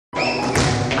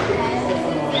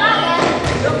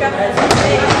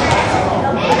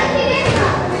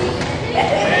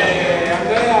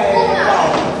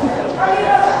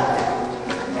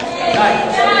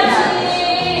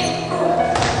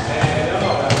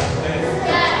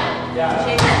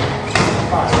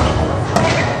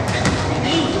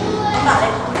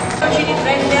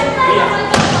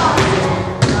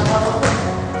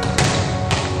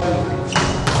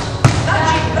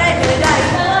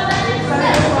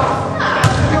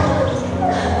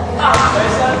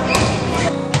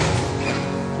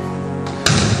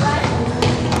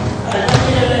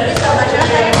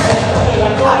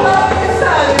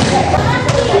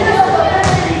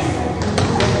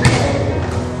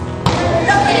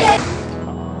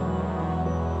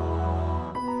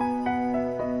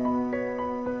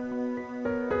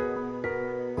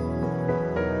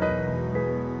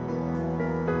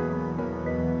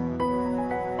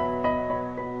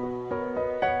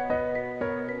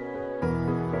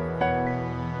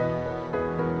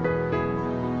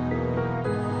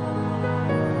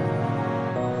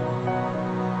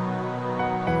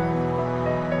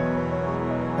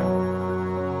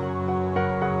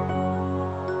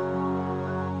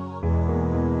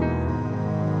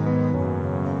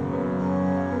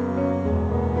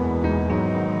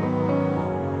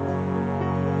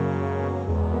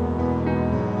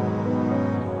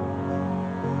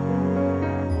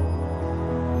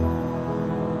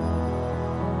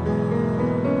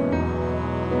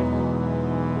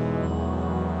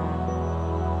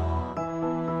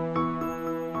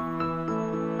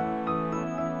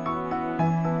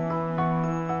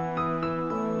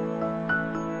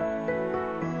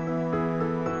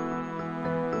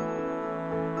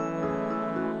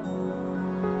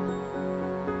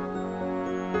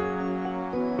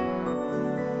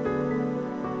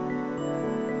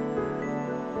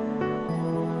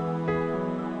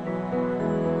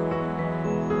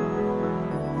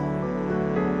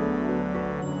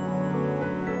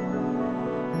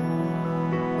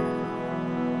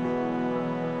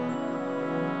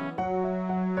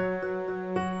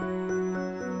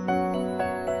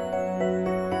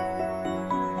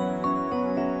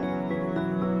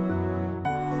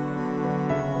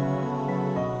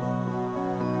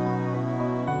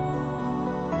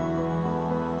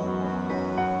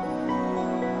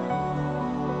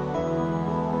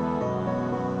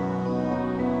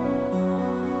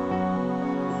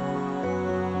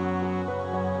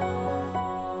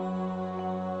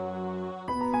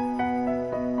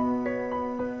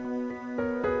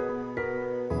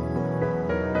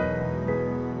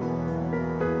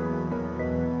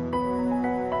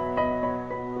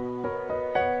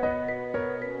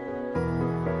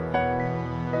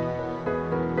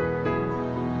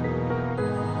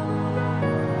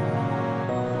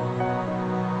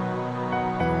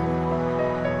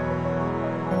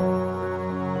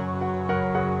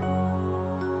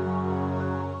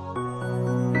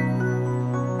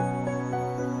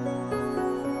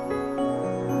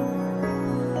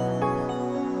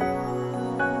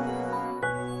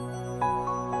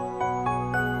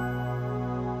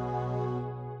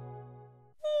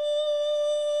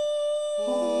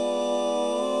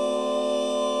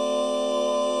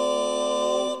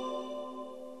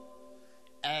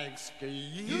Excuse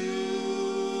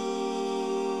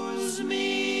me,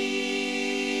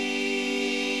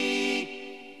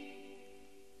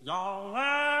 you're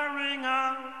wearing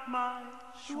out my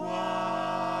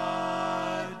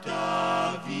joie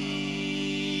de vivre,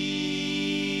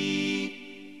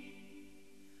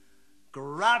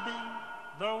 grabbing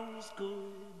those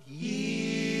good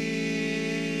years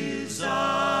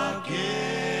again.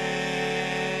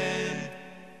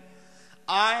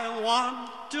 I want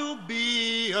to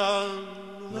be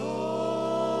alone.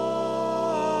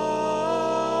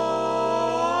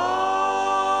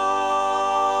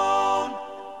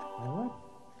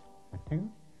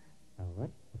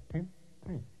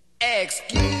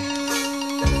 Excuse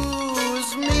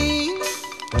me,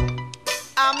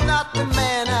 I'm not the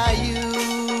man I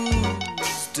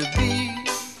used to be.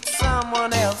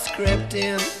 Someone else crept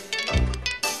in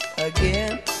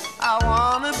again. I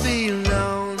wanna be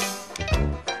alone.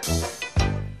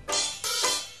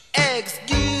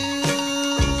 Excuse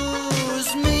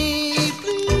me,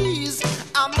 please,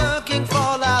 I'm looking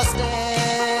for Los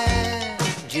Angeles,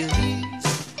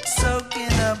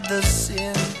 soaking up the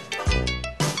sin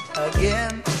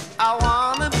again. I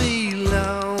wanna be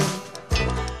alone.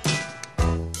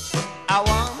 I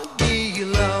wanna be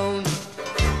alone.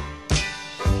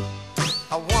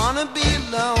 I wanna be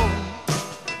alone.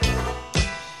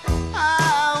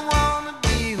 I wanna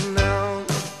be alone.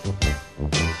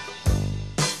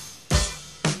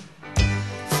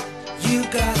 You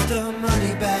got the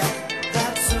money back,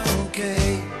 that's all.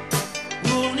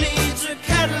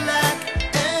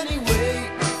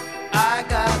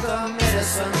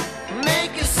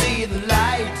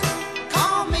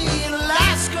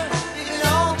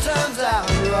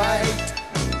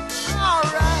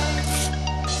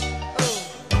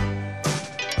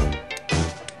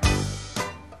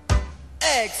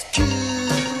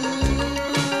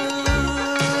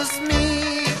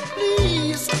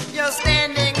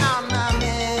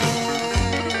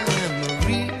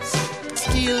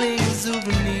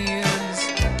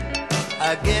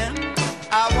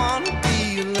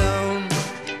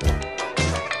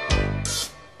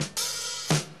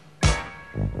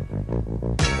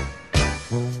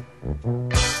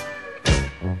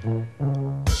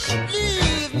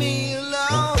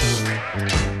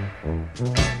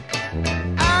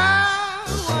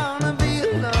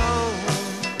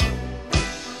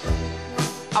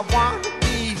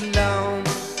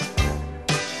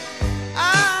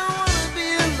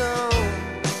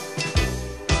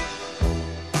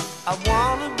 I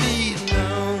wanna